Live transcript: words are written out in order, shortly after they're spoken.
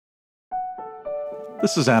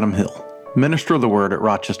This is Adam Hill, minister of the Word at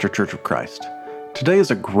Rochester Church of Christ. Today is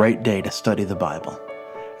a great day to study the Bible.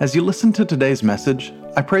 As you listen to today's message,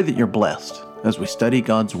 I pray that you're blessed as we study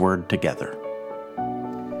God's Word together.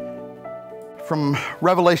 From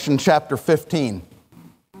Revelation chapter 15,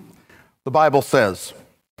 the Bible says,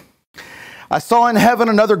 I saw in heaven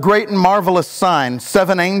another great and marvelous sign,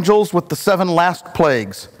 7 angels with the 7 last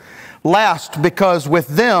plagues. Last, because with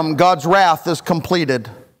them God's wrath is completed.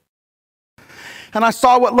 And I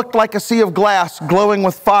saw what looked like a sea of glass glowing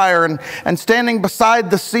with fire, and standing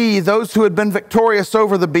beside the sea, those who had been victorious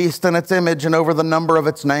over the beast and its image and over the number of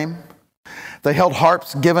its name. They held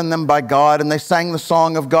harps given them by God, and they sang the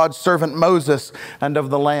song of God's servant Moses and of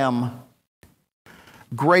the Lamb.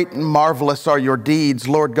 Great and marvelous are your deeds,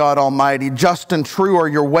 Lord God Almighty. Just and true are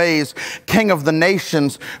your ways, King of the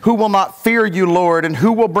nations. Who will not fear you, Lord, and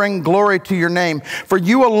who will bring glory to your name? For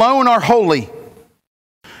you alone are holy.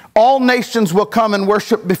 All nations will come and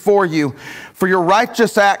worship before you, for your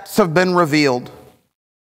righteous acts have been revealed.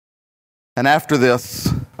 And after this,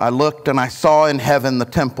 I looked and I saw in heaven the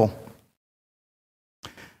temple.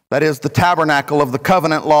 That is the tabernacle of the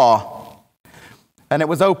covenant law. And it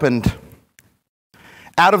was opened.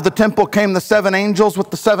 Out of the temple came the 7 angels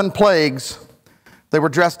with the 7 plagues. They were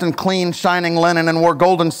dressed in clean, shining linen and wore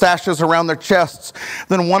golden sashes around their chests.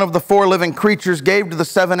 Then one of the 4 living creatures gave to the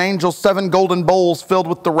 7 angels 7 golden bowls filled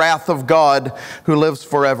with the wrath of God, who lives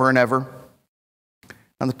forever and ever.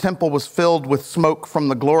 And the temple was filled with smoke from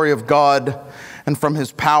the glory of God and from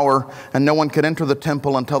his power, and no one could enter the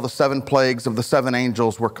temple until the 7 plagues of the 7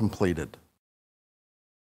 angels were completed.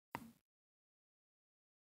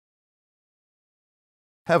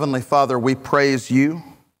 Heavenly Father, we praise you.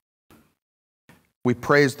 We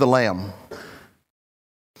praise the Lamb.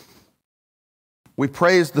 We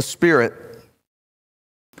praise the Spirit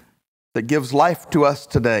that gives life to us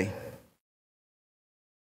today.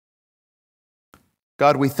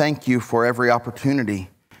 God, we thank you for every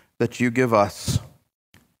opportunity that you give us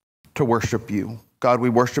to worship you. God, we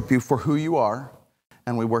worship you for who you are,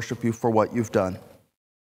 and we worship you for what you've done.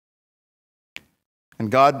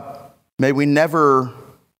 And God, may we never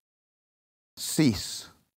cease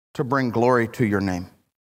to bring glory to your name.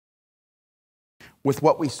 With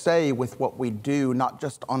what we say, with what we do, not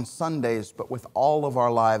just on Sundays, but with all of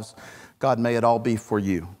our lives, God, may it all be for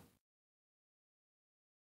you.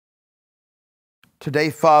 Today,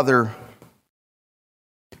 Father,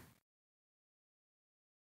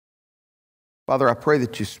 I pray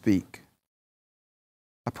that you speak.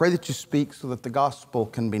 I pray that you speak so that the gospel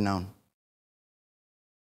can be known.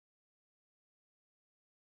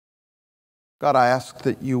 God, I ask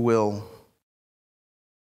that you will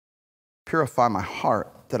purify my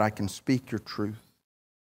heart, that I can speak your truth,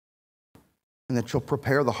 and that you'll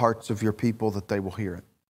prepare the hearts of your people that they will hear it.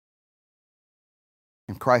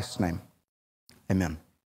 In Christ's name, amen.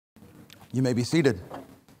 You may be seated.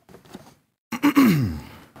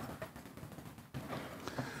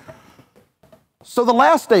 So the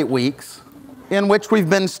last 8 weeks in which we've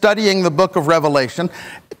been studying the book of Revelation,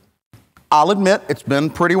 I'll admit it's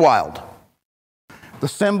been pretty wild. The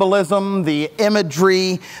symbolism, the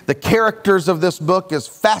imagery, the characters of this book is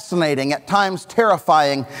fascinating, at times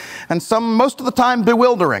terrifying, and most of the time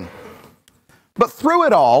bewildering. But through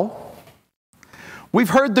it all, we've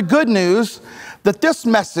heard the good news that this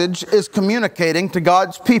message is communicating to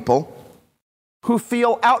God's people who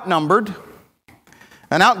feel outnumbered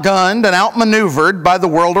and outgunned and outmaneuvered by the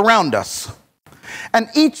world around us. And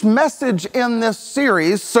each message in this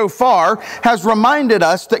series so far has reminded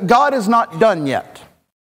us that God is not done yet.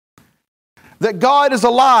 That God is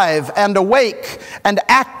alive and awake and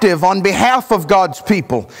active on behalf of God's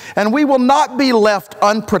people. And we will not be left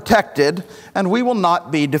unprotected, and we will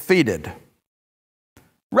not be defeated.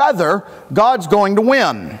 Rather, God's going to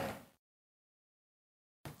win.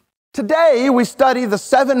 Today, we study the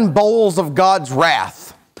 7 bowls of God's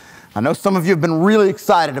wrath. I know some of you have been really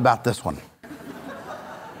excited about this one.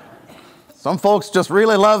 Some folks just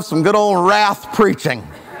really love some good old wrath preaching.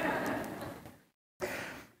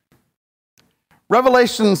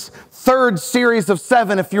 Revelation's 3rd series of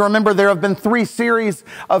 7, if you remember, there have been 3 series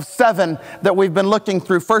of 7 that we've been looking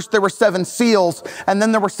through. First, there were 7 seals, and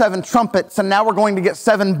then there were 7 trumpets, and now we're going to get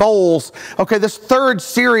 7 bowls. Okay, this 3rd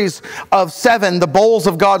series of 7, the bowls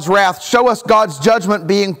of God's wrath, show us God's judgment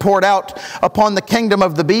being poured out upon the kingdom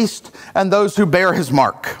of the beast and those who bear his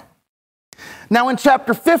mark. Now, in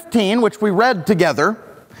chapter 15, which we read together,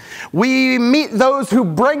 we meet those who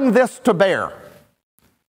bring this to bear.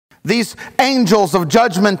 These angels of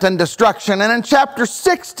judgment and destruction. And in chapter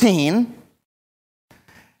 16,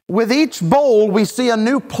 with each bowl we see a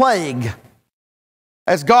new plague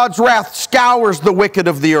as God's wrath scours the wicked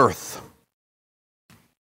of the earth.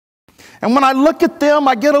 And when I look at them,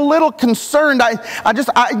 I get a little concerned. I'm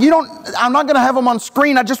not going to have them on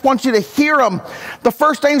screen. I just want you to hear them. The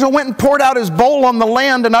first angel went and poured out his bowl on the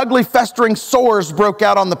land, and ugly festering sores broke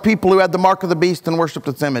out on the people who had the mark of the beast and worshipped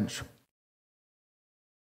its image.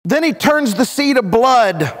 Then he turns the sea to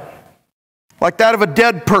blood, like that of a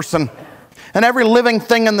dead person, and every living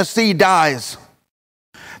thing in the sea dies.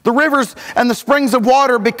 The rivers and the springs of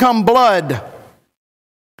water become blood.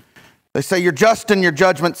 They say, you're just in your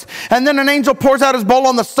judgments. And then an angel pours out his bowl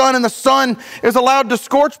on the sun, and the sun is allowed to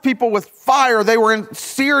scorch people with fire. They were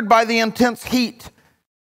seared by the intense heat.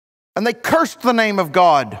 And they cursed the name of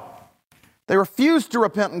God. They refused to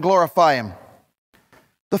repent and glorify him.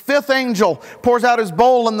 The fifth angel pours out his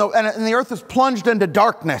bowl, and the earth is plunged into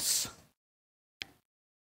darkness.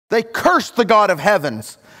 They cursed the God of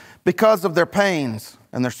heavens because of their pains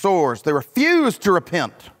and their sores. They refused to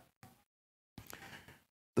repent.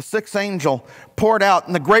 The sixth angel poured out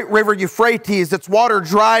in the great river Euphrates, its water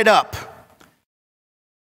dried up.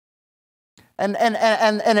 And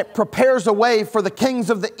it prepares a way for the kings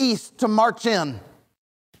of the east to march in.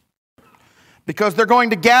 Because they're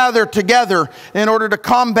going to gather together in order to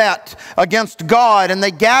combat against God. And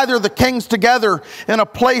they gather the kings together in a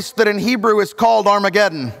place that in Hebrew is called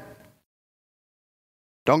Armageddon.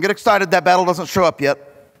 Don't get excited, that battle doesn't show up yet.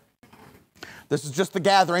 This is just the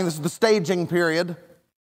gathering, this is the staging period.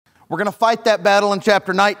 We're going to fight that battle in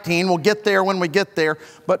chapter 19. We'll get there when we get there.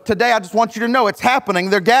 But today I just want you to know it's happening.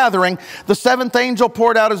 They're gathering. The seventh angel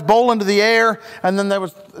poured out his bowl into the air, and then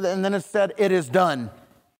it said, "It is done."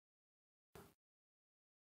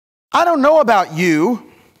 I don't know about you,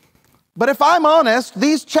 but if I'm honest,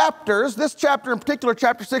 this chapter in particular,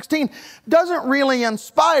 chapter 16, doesn't really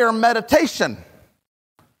inspire meditation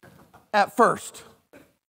at first.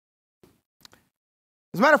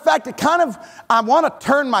 As a matter of fact, I want to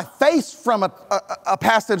turn my face from a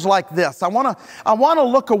passage like this. I want to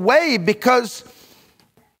look away because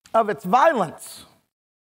of its violence,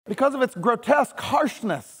 because of its grotesque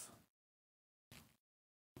harshness.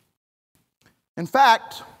 In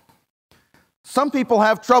fact, some people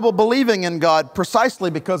have trouble believing in God precisely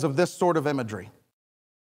because of this sort of imagery.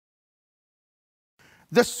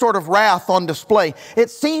 This sort of wrath on display. It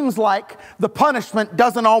seems like the punishment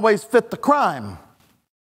doesn't always fit the crime.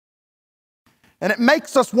 And it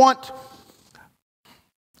makes us want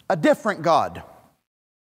a different God.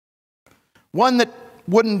 One that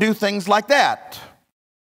wouldn't do things like that.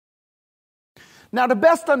 Now, to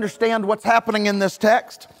best understand what's happening in this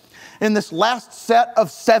text, in this last set of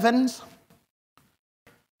sevens,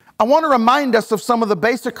 I want to remind us of some of the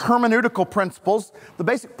basic hermeneutical principles, the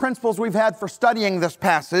basic principles we've had for studying this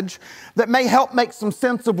passage that may help make some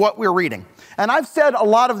sense of what we're reading. And I've said a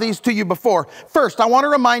lot of these to you before. First, I want to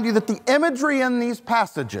remind you that the imagery in these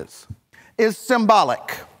passages is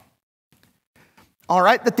symbolic. All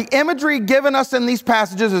right, that the imagery given us in these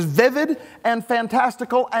passages is vivid and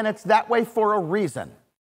fantastical, and it's that way for a reason.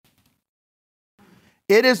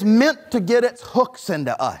 It is meant to get its hooks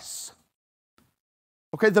into us.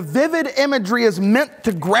 Okay, the vivid imagery is meant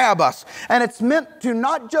to grab us, and it's meant to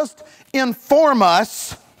not just inform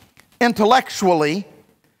us intellectually,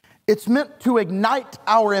 it's meant to ignite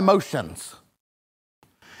our emotions.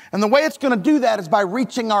 And the way it's going to do that is by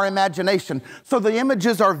reaching our imagination. So the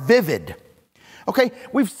images are vivid. Okay,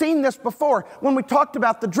 we've seen this before when we talked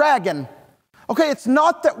about the dragon. Okay, it's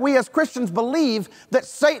not that we as Christians believe that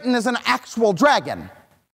Satan is an actual dragon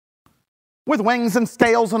with wings and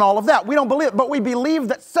scales and all of that. We don't believe it, but we believe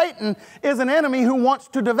that Satan is an enemy who wants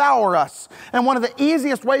to devour us. And one of the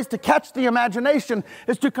easiest ways to catch the imagination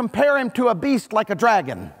is to compare him to a beast like a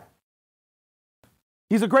dragon.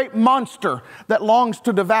 He's a great monster that longs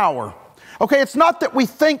to devour. Okay, it's not that we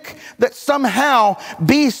think that somehow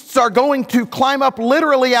beasts are going to climb up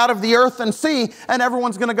literally out of the earth and sea, and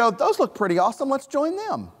everyone's going to go, those look pretty awesome, let's join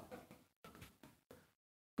them.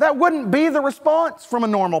 That wouldn't be the response from a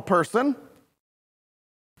normal person.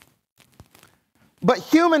 But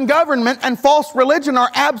human government and false religion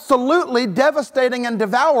are absolutely devastating and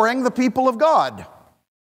devouring the people of God.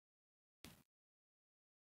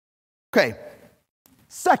 Okay.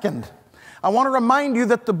 Second, I want to remind you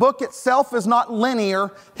that the book itself is not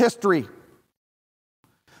linear history.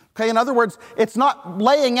 Okay, in other words, it's not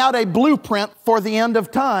laying out a blueprint for the end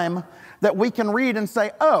of time that we can read and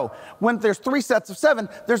say, oh, when there's 3 sets of 7,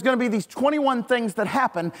 there's going to be these 21 things that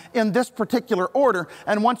happen in this particular order.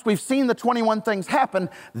 And once we've seen the 21 things happen,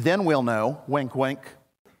 then we'll know, wink, wink,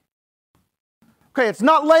 Okay, it's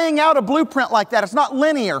not laying out a blueprint like that. It's not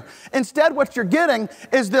linear. Instead, what you're getting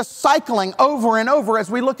is this cycling over and over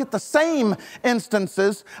as we look at the same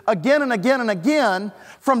instances again and again and again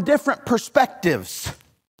from different perspectives.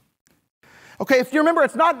 Okay, if you remember,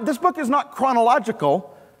 this book is not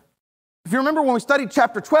chronological. If you remember when we studied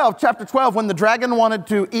chapter 12, when the dragon wanted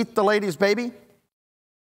to eat the lady's baby,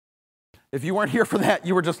 if you weren't here for that,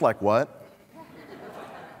 you were just like, what?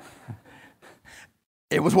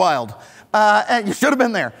 It was wild. And you should have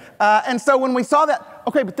been there. And so when we saw that,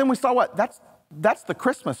 okay, but then we saw what? That's the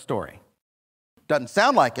Christmas story. Doesn't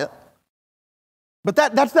sound like it. But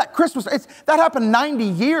that's that Christmas. That happened 90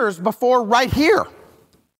 years before right here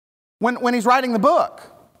when he's writing the book.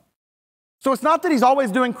 So it's not that he's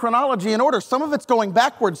always doing chronology in order. Some of it's going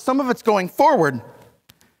backwards. Some of it's going forward.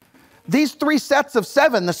 These 3 sets of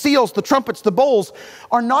 7, the seals, the trumpets, the bowls,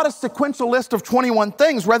 are not a sequential list of 21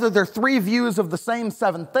 things. Rather, they're 3 views of the same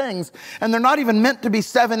 7 things. And they're not even meant to be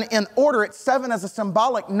 7 in order. It's 7 as a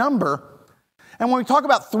symbolic number. And when we talk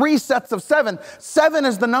about 3 sets of 7, 7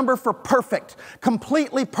 is the number for perfect,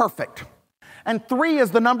 completely perfect. And 3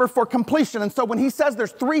 is the number for completion. And so when he says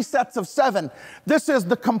there's 3 sets of 7, this is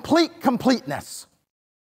the completeness.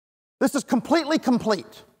 This is completely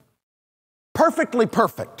complete. Perfectly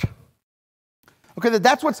perfect. Okay,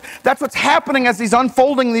 that's what's happening as he's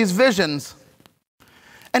unfolding these visions.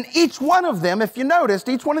 And each one of them, if you noticed,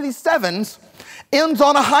 each one of these 7s ends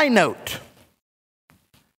on a high note.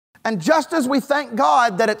 And just as we thank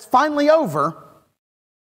God that it's finally over,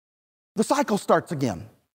 the cycle starts again.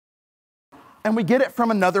 And we get it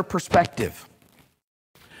from another perspective.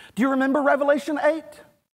 Do you remember Revelation 8?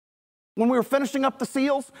 When we were finishing up the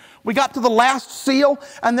seals, we got to the last seal,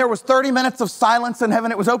 and there was 30 minutes of silence in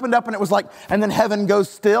heaven. It was opened up, and it was like, and then heaven goes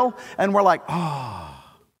still, and we're like,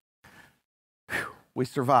 we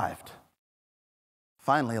survived.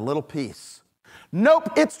 Finally, a little peace. Nope,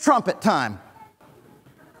 it's trumpet time.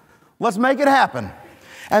 Let's make it happen.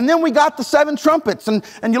 And then we got the 7 trumpets, and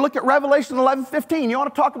you look at Revelation 11:15. You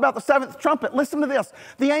want to talk about the 7th trumpet? Listen to this.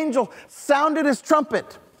 The angel sounded his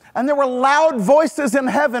trumpet, and there were loud voices in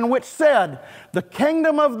heaven which said, the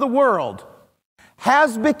kingdom of the world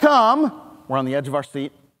has become, we're on the edge of our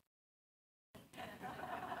seat.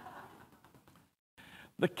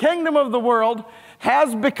 The kingdom of the world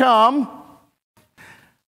has become,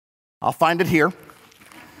 I'll find it here.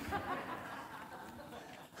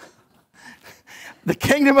 The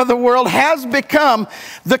kingdom of the world has become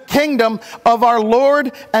the kingdom of our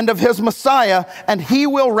Lord and of his Messiah, and he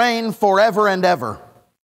will reign forever and ever.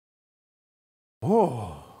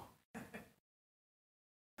 Oh.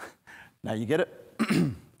 Now you get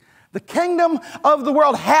it? The kingdom of the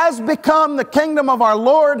world has become the kingdom of our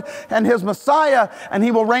Lord and his Messiah, and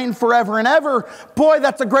he will reign forever and ever. Boy,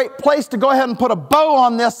 that's a great place to go ahead and put a bow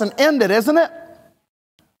on this and end it, isn't it?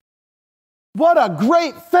 What a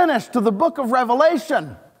great finish to the book of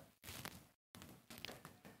Revelation.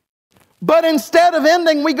 But instead of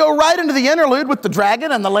ending, we go right into the interlude with the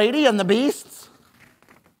dragon and the lady and the beasts.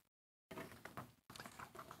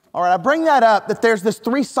 All right, I bring that up, that there's this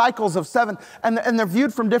 3 cycles of 7, and they're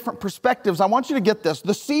viewed from different perspectives. I want you to get this.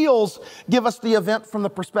 The seals give us the event from the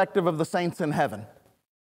perspective of the saints in heaven.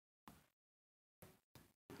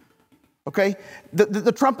 Okay,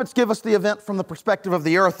 the trumpets give us the event from the perspective of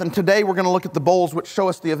the earth, and today we're going to look at the bowls, which show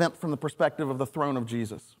us the event from the perspective of the throne of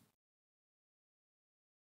Jesus.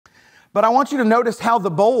 But I want you to notice how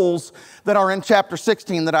the bowls that are in chapter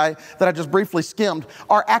 16 that I just briefly skimmed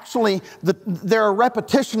are actually, they're a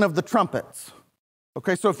repetition of the trumpets.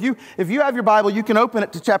 Okay, so if you have your Bible, you can open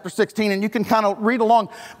it to chapter 16 and you can kind of read along.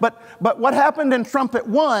 But what happened in trumpet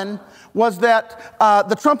 1 was that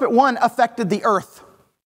the trumpet 1 affected the earth.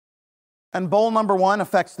 And bowl number 1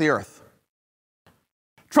 affects the earth.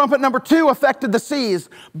 Trumpet number 2 affected the seas.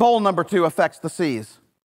 Bowl number 2 affects the seas.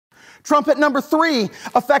 Trumpet number 3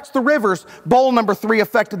 affects the rivers. Bowl number 3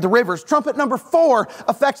 affected the rivers. Trumpet number 4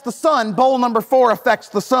 affects the sun. Bowl number 4 affects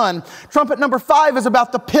the sun. Trumpet number 5 is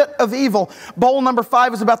about the pit of evil. Bowl number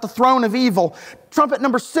 5 is about the throne of evil. Trumpet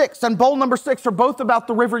number 6 and bowl number 6 are both about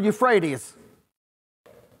the river Euphrates.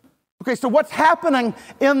 Okay, so what's happening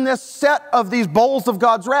in this set of these bowls of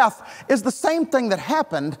God's wrath is the same thing that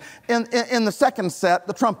happened in the second set,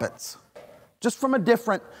 the trumpets, just from a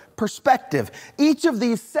different perspective. Each of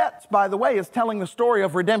these sets, by the way, is telling the story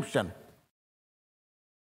of redemption.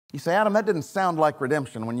 You say, Adam, that didn't sound like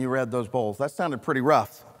redemption when you read those bowls. That sounded pretty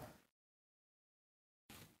rough.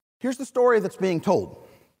 Here's the story that's being told.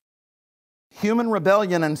 Human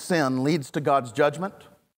rebellion and sin leads to God's judgment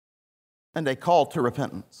and a call to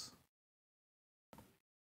repentance.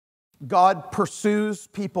 God pursues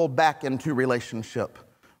people back into relationship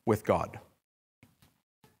with God.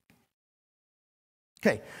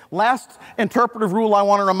 Okay, last interpretive rule I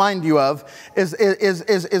want to remind you of is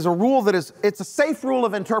a rule that it's a safe rule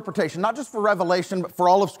of interpretation, not just for Revelation, but for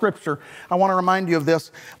all of Scripture. I want to remind you of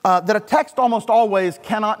this, that a text almost always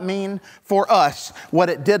cannot mean for us what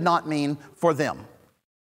it did not mean for them.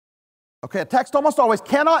 Okay, a text almost always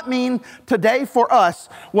cannot mean today for us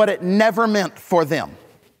what it never meant for them.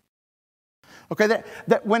 Okay,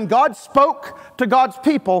 that when God spoke to God's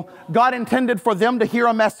people, God intended for them to hear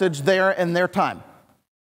a message there in their time.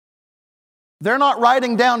 They're not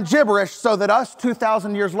writing down gibberish so that us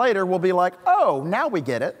 2,000 years later will be like, oh, now we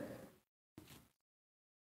get it.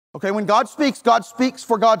 Okay, when God speaks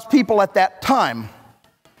for God's people at that time.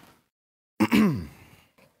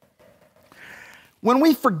 When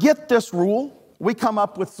we forget this rule, we come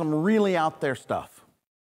up with some really out there stuff.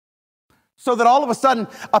 So that all of a sudden,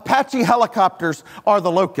 Apache helicopters are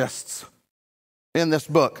the locusts in this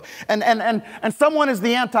book. And someone is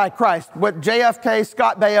the Antichrist, with JFK,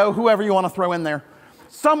 Scott Baio, whoever you want to throw in there.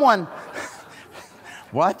 Someone,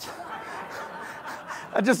 what?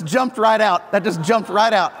 That just jumped right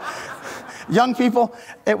out. Young people,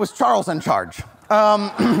 it was Charles in charge.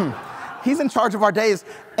 He's in charge of our days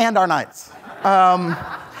and our nights.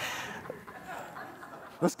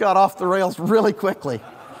 This got off the rails really quickly.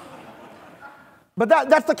 But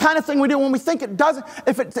that's the kind of thing we do when we think it doesn't,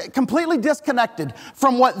 if it's completely disconnected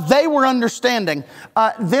from what they were understanding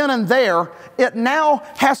then and there, it now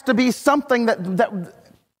has to be something that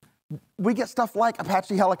we get stuff like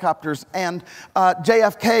Apache helicopters and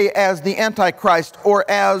JFK as the Antichrist, or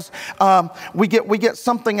as we get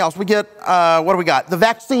something else. We get, what do we got? The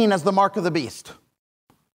vaccine as the mark of the beast.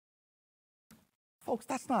 Folks,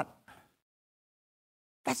 that's not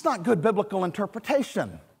good biblical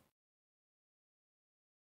interpretation.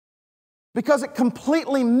 Because it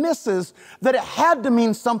completely misses that it had to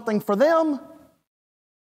mean something for them.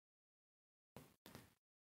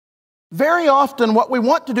 Very often what we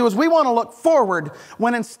want to do is we want to look forward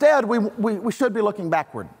when instead we should be looking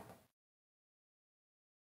backward.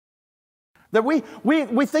 That we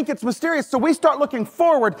think it's mysterious, so we start looking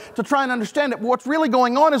forward to try and understand it. But what's really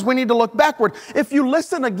going on is we need to look backward. If you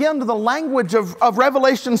listen again to the language of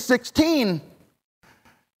Revelation 16,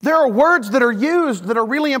 there are words that are used that are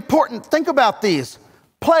really important. Think about these.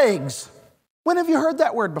 Plagues. When have you heard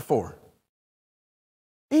that word before?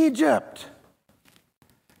 Egypt.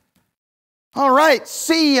 All right,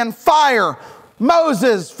 sea and fire.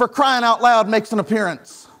 Moses, for crying out loud, makes an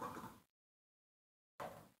appearance.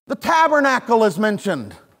 The tabernacle is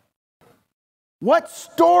mentioned. What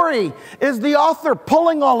story is the author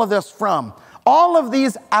pulling all of this from? All of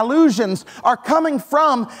these allusions are coming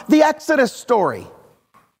from the Exodus story.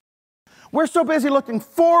 We're so busy looking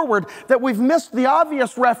forward that we've missed the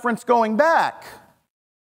obvious reference going back.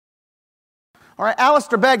 All right,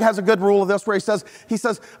 Alistair Begg has a good rule of this where he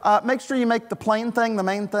says, make sure you make the plain thing the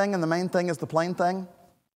main thing, and the main thing is the plain thing.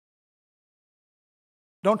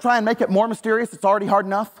 Don't try and make it more mysterious. It's already hard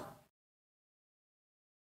enough.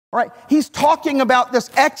 All right, he's talking about this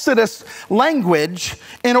Exodus language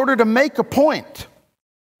in order to make a point.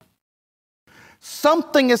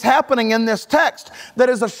 Something is happening in this text that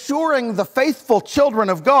is assuring the faithful children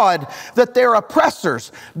of God that their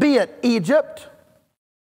oppressors, be it Egypt,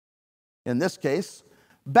 in this case,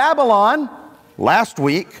 Babylon, last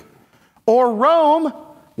week, or Rome,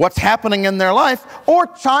 what's happening in their life, or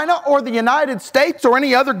China, or the United States, or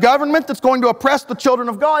any other government that's going to oppress the children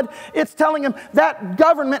of God, it's telling them that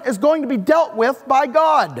government is going to be dealt with by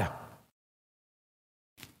God.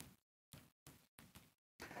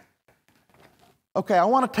 Okay, I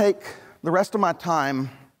want to take the rest of my time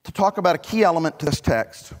to talk about a key element to this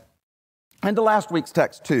text, and to last week's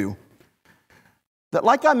text too, that,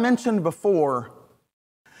 like I mentioned before,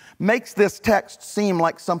 makes this text seem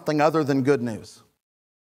like something other than good news.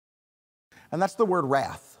 And that's the word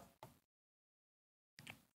wrath.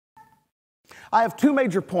 I have two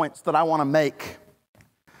major points that I want to make,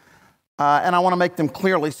 and I want to make them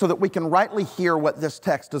clearly so that we can rightly hear what this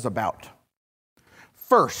text is about.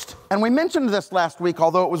 First, and we mentioned this last week,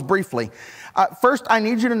 although it was briefly. First, I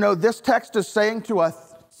need you to know this text is saying to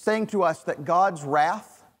us that God's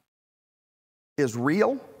wrath is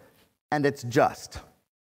real and it's just.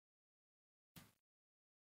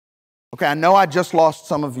 Okay, I know I just lost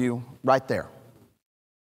some of you right there.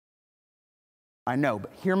 I know,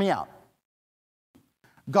 but hear me out.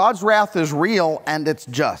 God's wrath is real and it's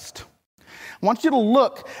just. I want you to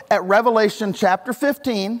look at Revelation chapter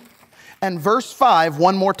 15 and verse 5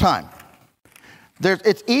 one more time.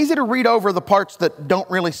 It's easy to read over the parts that don't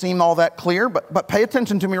really seem all that clear, but pay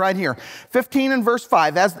attention to me right here. 15 and verse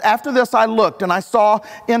 5, after this I looked and I saw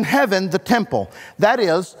in heaven the temple, that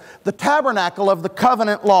is, the tabernacle of the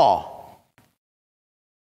covenant law.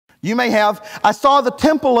 You may have, I saw the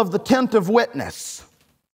temple of the tent of witness.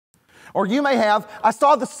 Or you may have, I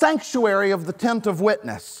saw the sanctuary of the tent of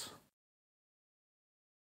witness.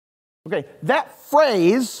 Okay, that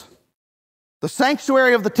phrase, the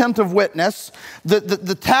sanctuary of the tent of witness,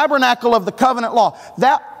 the tabernacle of the covenant law,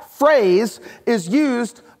 that phrase is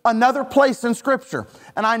used another place in Scripture.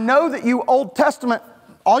 And I know that you Old Testament,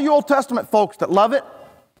 all you Old Testament folks that love it,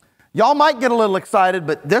 y'all might get a little excited,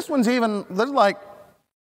 but this one's even, there's like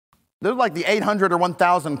the 800 or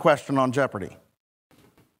 1,000 question on Jeopardy.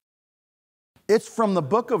 It's from the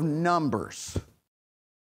book of Numbers.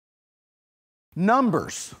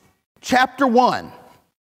 Numbers, chapter 1.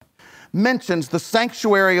 Mentions the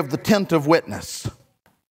sanctuary of the tent of witness.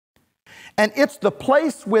 And it's the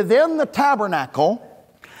place within the tabernacle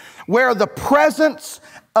where the presence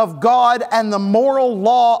of God and the moral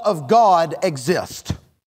law of God exist.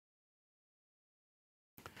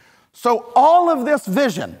 So all of this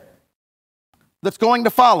vision that's going to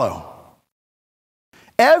follow,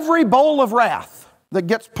 every bowl of wrath that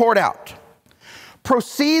gets poured out,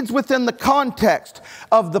 proceeds within the context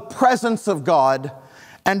of the presence of God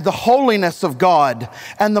and the holiness of God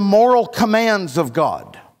and the moral commands of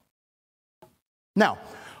God. Now,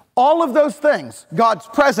 all of those things, God's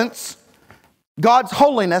presence, God's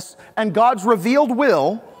holiness, and God's revealed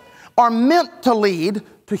will, are meant to lead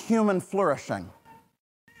to human flourishing.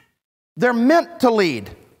 They're meant to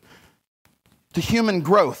lead to human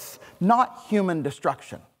growth, not human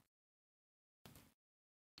destruction.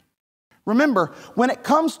 Remember, when it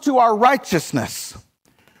comes to our righteousness,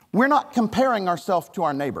 we're not comparing ourselves to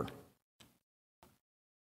our neighbor.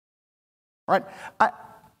 Right?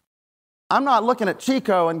 I'm not looking at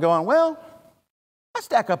Chico and going, well, I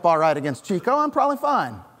stack up all right against Chico. I'm probably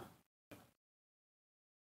fine.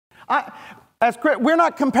 We're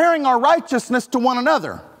not comparing our righteousness to one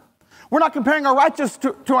another. We're not comparing our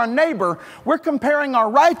righteousness to our neighbor. We're comparing our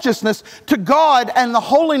righteousness to God and the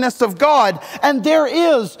holiness of God. And there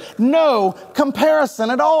is no comparison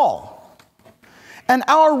at all. And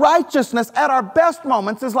our righteousness at our best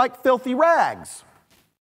moments is like filthy rags.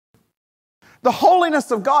 The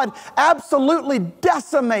holiness of God absolutely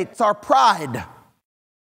decimates our pride.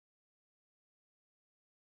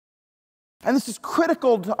 And this is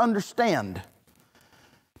critical to understand,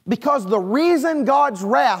 because the reason God's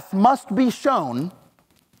wrath must be shown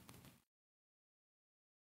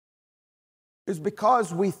is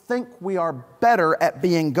because we think we are better at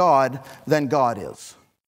being God than God is.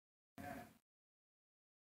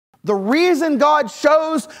 The reason God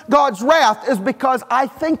shows God's wrath is because I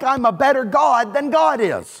think I'm a better God than God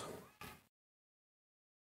is.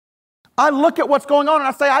 I look at what's going on and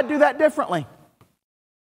I say, I'd do that differently.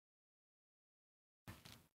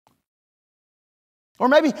 Or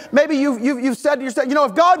maybe you've said to yourself,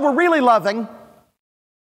 if God were really loving,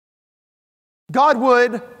 God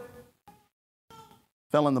would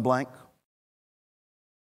fill in the blank.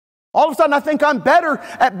 All of a sudden I think I'm better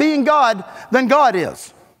at being God than God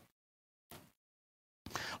is.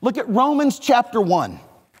 Look at Romans chapter 1.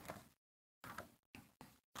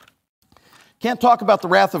 Can't talk about the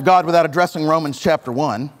wrath of God without addressing Romans chapter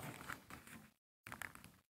 1.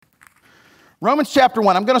 Romans chapter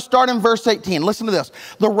 1, I'm going to start in verse 18. Listen to this.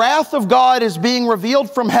 The wrath of God is being revealed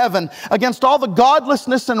from heaven against all the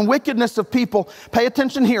godlessness and wickedness of people, pay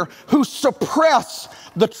attention here, who suppress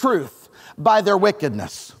the truth by their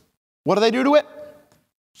wickedness. What do they do to it?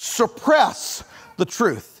 Suppress the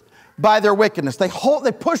truth by their wickedness. They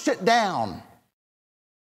push it down.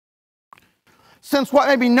 Since what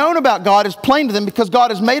may be known about God is plain to them because God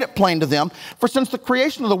has made it plain to them. For since the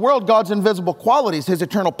creation of the world, God's invisible qualities, His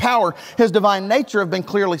eternal power, His divine nature have been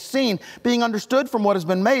clearly seen, being understood from what has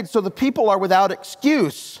been made, so the people are without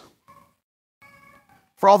excuse.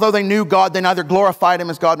 For although they knew God, they neither glorified Him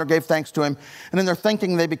as God nor gave thanks to Him. And in their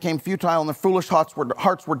thinking they became futile and their foolish hearts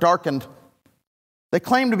were darkened. They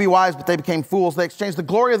claimed to be wise, but they became fools. They exchanged the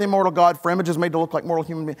glory of the immortal God for images made to look like mortal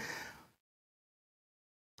human beings.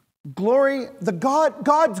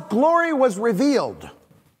 God's glory was revealed.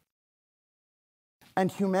 And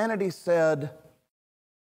humanity said,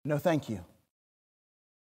 no, thank you.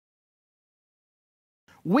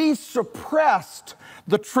 We suppressed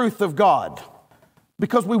the truth of God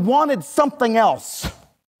because we wanted something else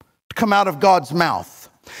to come out of God's mouth.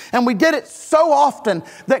 And we did it so often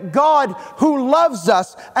that God, who loves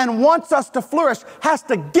us and wants us to flourish, has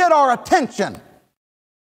to get our attention.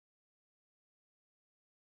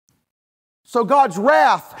 So God's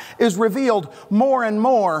wrath is revealed more and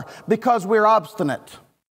more because we're obstinate.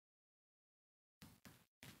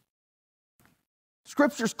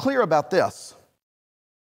 Scripture's clear about this.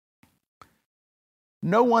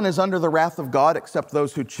 No one is under the wrath of God except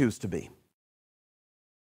those who choose to be.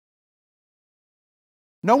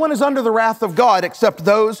 No one is under the wrath of God except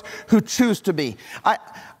those who choose to be.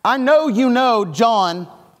 I know you know John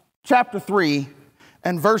chapter 3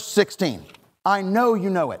 and verse 16. I know you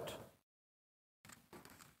know it.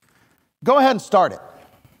 Go ahead and start it.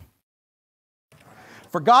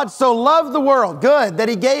 For God so loved the world, good, that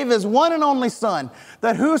He gave His one and only Son,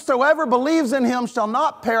 that whosoever believes in Him shall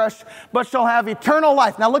not perish, but shall have eternal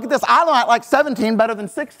life. Now look at this. I like 17 better than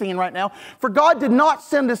 16 right now. For God did not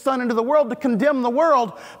send His Son into the world to condemn the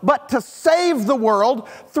world, but to save the world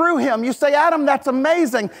through Him. You say, Adam, that's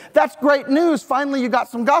amazing. That's great news. Finally, you got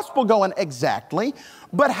some gospel going. Exactly.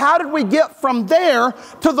 But how did we get from there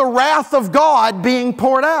to the wrath of God being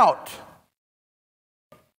poured out?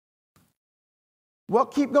 Well,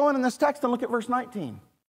 keep going in this text and look at verse 19.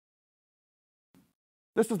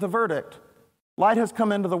 This is the verdict. Light has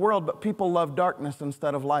come into the world, but people love darkness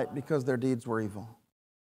instead of light because their deeds were evil.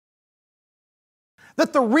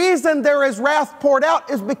 That the reason there is wrath poured out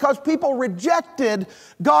is because people rejected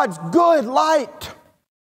God's good light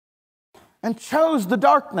and chose the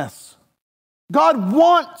darkness. God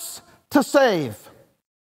wants to save.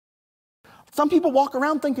 Some people walk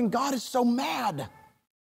around thinking God is so mad.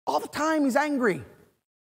 All the time He's angry.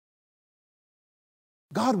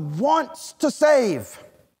 God wants to save.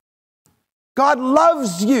 God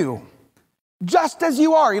loves you just as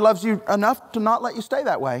you are. He loves you enough to not let you stay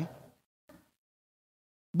that way.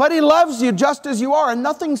 But He loves you just as you are, and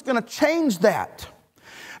nothing's going to change that.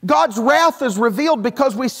 God's wrath is revealed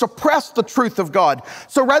because we suppress the truth of God.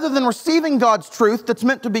 So rather than receiving God's truth that's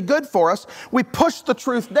meant to be good for us, we push the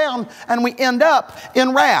truth down and we end up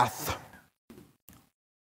in wrath.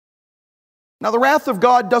 Now, the wrath of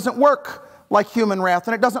God doesn't work like human wrath,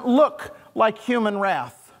 and it doesn't look like human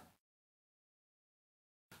wrath.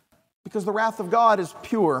 Because the wrath of God is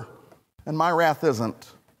pure, and my wrath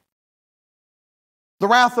isn't. The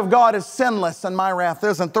wrath of God is sinless, and my wrath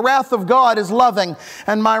isn't. The wrath of God is loving,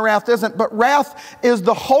 and my wrath isn't. But wrath is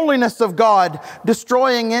the holiness of God,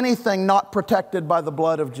 destroying anything not protected by the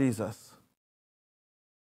blood of Jesus.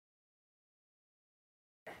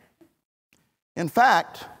 In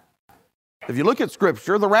fact, if you look at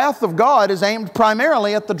Scripture, the wrath of God is aimed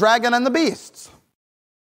primarily at the dragon and the beasts.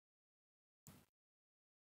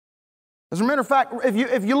 As a matter of fact,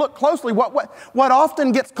 if you look closely, what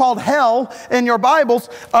often gets called hell in your Bibles,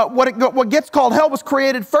 what gets called hell was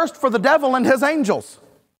created first for the devil and his angels.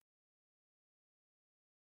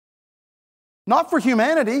 Not for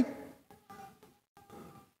humanity.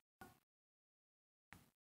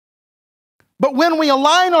 But when we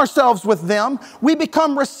align ourselves with them, we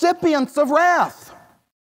become recipients of wrath.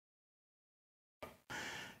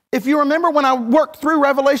 If you remember when I worked through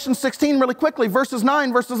Revelation 16 really quickly, verses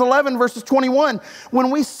 9, verses 11, verses 21,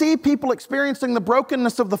 when we see people experiencing the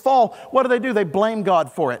brokenness of the fall, what do? They blame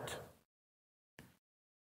God for it.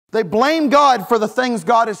 They blame God for the things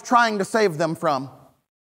God is trying to save them from.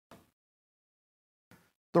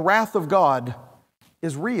 The wrath of God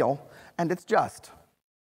is real and it's just.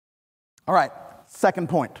 All right, second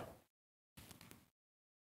point.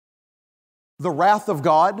 The wrath of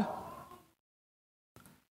God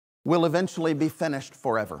will eventually be finished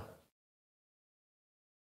forever.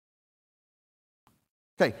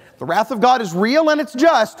 Okay, the wrath of God is real and it's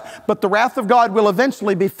just, but the wrath of God will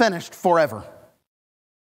eventually be finished forever.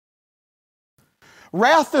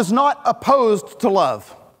 Wrath is not opposed to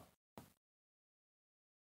love.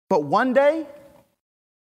 But one day,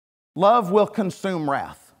 love will consume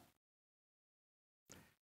wrath.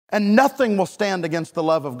 And nothing will stand against the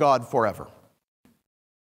love of God forever.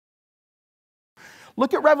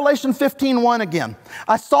 Look at Revelation 15:1 again.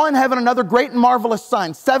 I saw in heaven another great and marvelous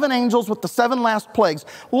sign, 7 angels with the 7 last plagues.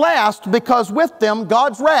 Last, because with them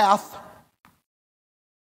God's wrath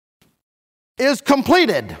is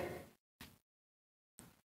completed.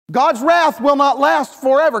 God's wrath will not last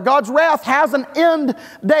forever. God's wrath has an end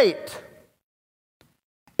date.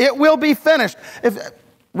 It will be finished.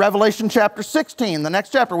 Revelation chapter 16, the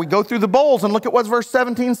next chapter, we go through the bowls and look at what verse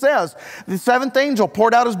 17 says. The 7th angel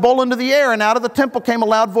poured out his bowl into the air, and out of the temple came a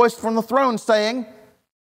loud voice from the throne saying,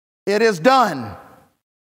 "It is done."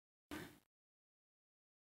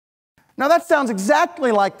 Now that sounds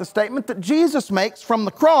exactly like the statement that Jesus makes from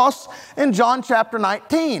the cross in John chapter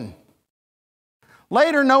 19.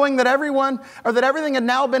 Later, knowing that everything had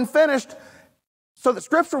now been finished, so that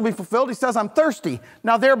Scripture will be fulfilled, he says, I'm thirsty.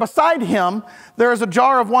 Now there beside him, there is a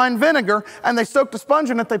jar of wine vinegar, and they soaked a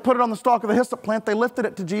sponge in it, they put it on the stalk of the hyssop plant, they lifted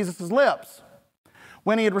it to Jesus' lips.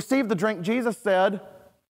 When he had received the drink, Jesus said,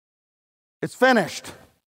 it's finished.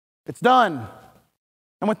 It's done.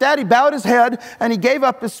 And with that, he bowed his head and he gave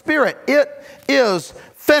up his spirit. It is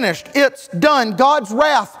finished. It's done. God's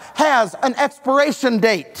wrath has an expiration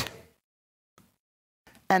date.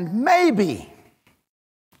 And maybe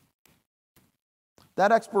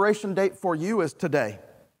that expiration date for you is today.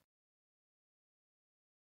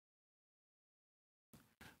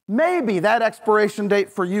 Maybe that expiration date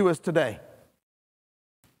for you is today.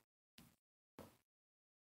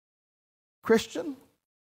 Christian,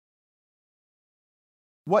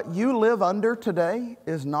 what you live under today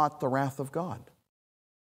is not the wrath of God.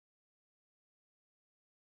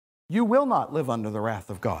 You will not live under the wrath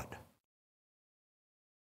of God.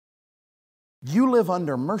 You live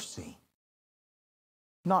under mercy,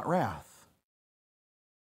 not wrath.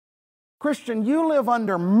 Christian, you live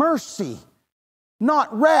under mercy,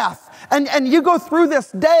 not wrath. And you go through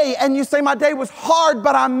this day and you say, my day was hard,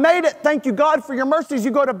 but I made it. Thank you, God, for your mercies.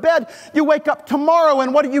 You go to bed, you wake up tomorrow,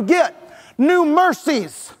 and what do you get? New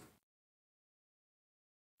mercies.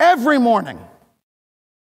 Every morning.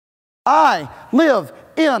 I live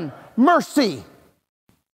in mercy,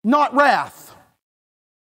 not wrath.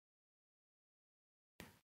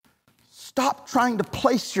 Stop trying to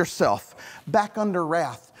place yourself back under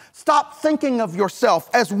wrath. Stop thinking of yourself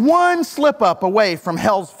as one slip up away from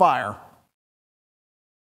hell's fire.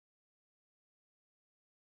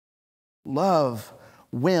 Love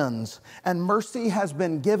wins, and mercy has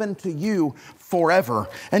been given to you forever.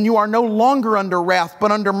 And you are no longer under wrath,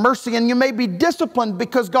 but under mercy. And you may be disciplined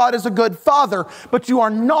because God is a good Father, but you are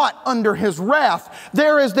not under His wrath.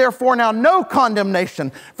 There is therefore now no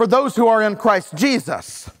condemnation for those who are in Christ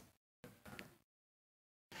Jesus.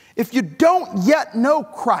 If you don't yet know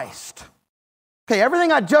Christ, okay,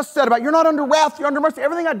 everything I just said about you're not under wrath, you're under mercy,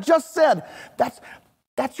 everything I just said,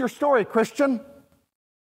 that's your story, Christian.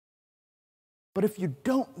 But if you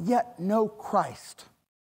don't yet know Christ,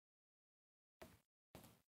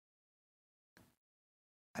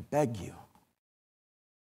 I beg you,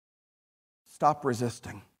 stop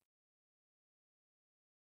resisting.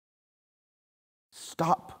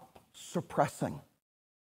 Stop suppressing.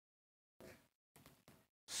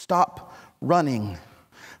 Stop running.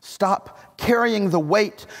 Stop carrying the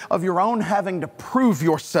weight of your own having to prove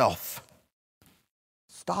yourself.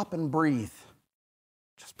 Stop and breathe.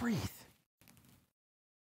 Just breathe.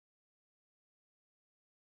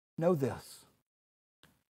 Know this.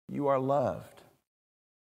 You are loved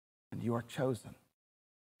and you are chosen.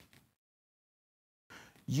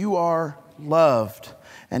 You are loved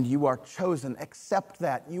and you are chosen. Accept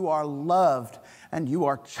that. You are loved and you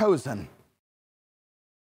are chosen.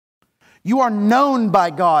 You are known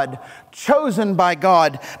by God, chosen by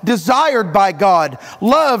God, desired by God,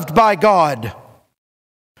 loved by God.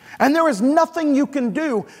 And there is nothing you can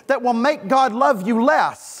do that will make God love you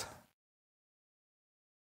less.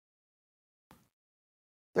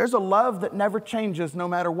 There's a love that never changes no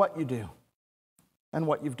matter what you do and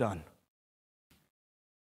what you've done.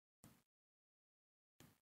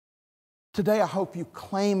 Today, I hope you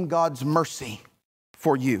claim God's mercy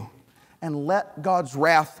for you and let God's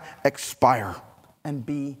wrath expire and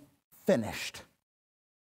be finished.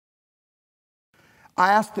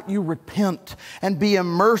 I ask that you repent and be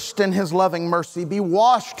immersed in His loving mercy, be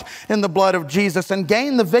washed in the blood of Jesus, and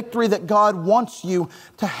gain the victory that God wants you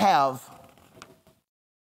to have.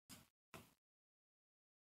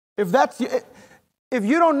 If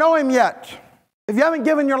you don't know Him yet, if you haven't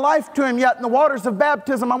given your life to Him yet in the waters of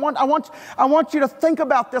baptism, I want you to think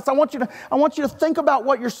about this. I want you to think about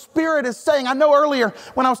what your spirit is saying. I know earlier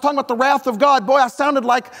when I was talking about the wrath of God, boy, I sounded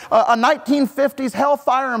like a 1950s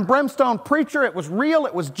hellfire and brimstone preacher. It was real.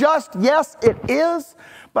 It was just. Yes, it is.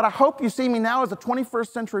 But I hope you see me now as a 21st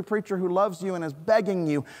century preacher who loves you and is begging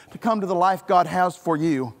you to come to the life God has for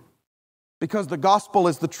you. Because the gospel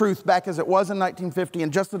is the truth back as it was in 1950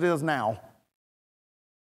 and just as it is now.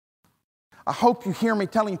 I hope you hear me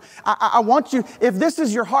telling you. I want you, if this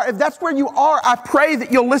is your heart, if that's where you are, I pray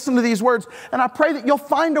that you'll listen to these words. And I pray that you'll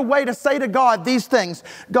find a way to say to God these things.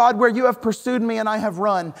 God, where you have pursued me and I have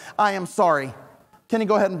run, I am sorry. Can you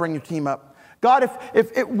go ahead and bring your team up? God,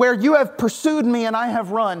 if where you have pursued me and I have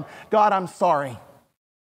run, God, I'm sorry.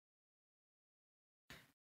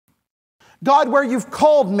 God, where you've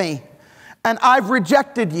called me and I've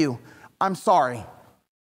rejected you, I'm sorry.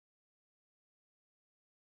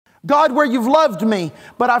 God, where you've loved me,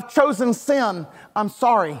 but I've chosen sin, I'm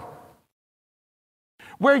sorry.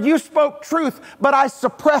 where you spoke truth, but I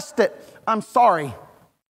suppressed it. I'm sorry.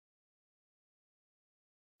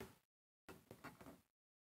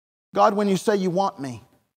 God, when you say you want me,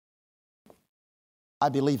 I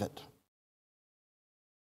believe it.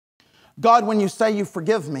 God, when you say you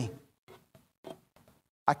forgive me,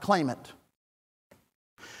 I claim it.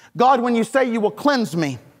 God, when you say you will cleanse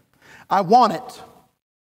me, I want it.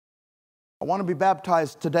 I want to be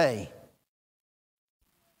baptized today.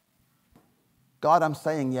 God, I'm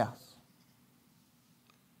saying yes.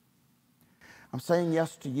 I'm saying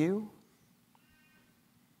yes to you,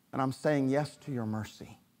 and I'm saying yes to your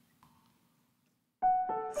mercy.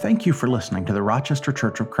 Thank you for listening to the Rochester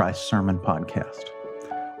Church of Christ Sermon Podcast.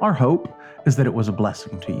 Our hope is that it was a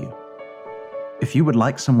blessing to you. If you would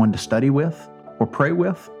like someone to study with or pray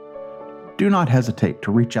with, do not hesitate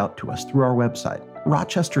to reach out to us through our website,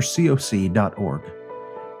 rochestercoc.org.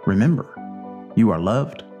 Remember, you are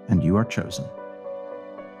loved and you are chosen.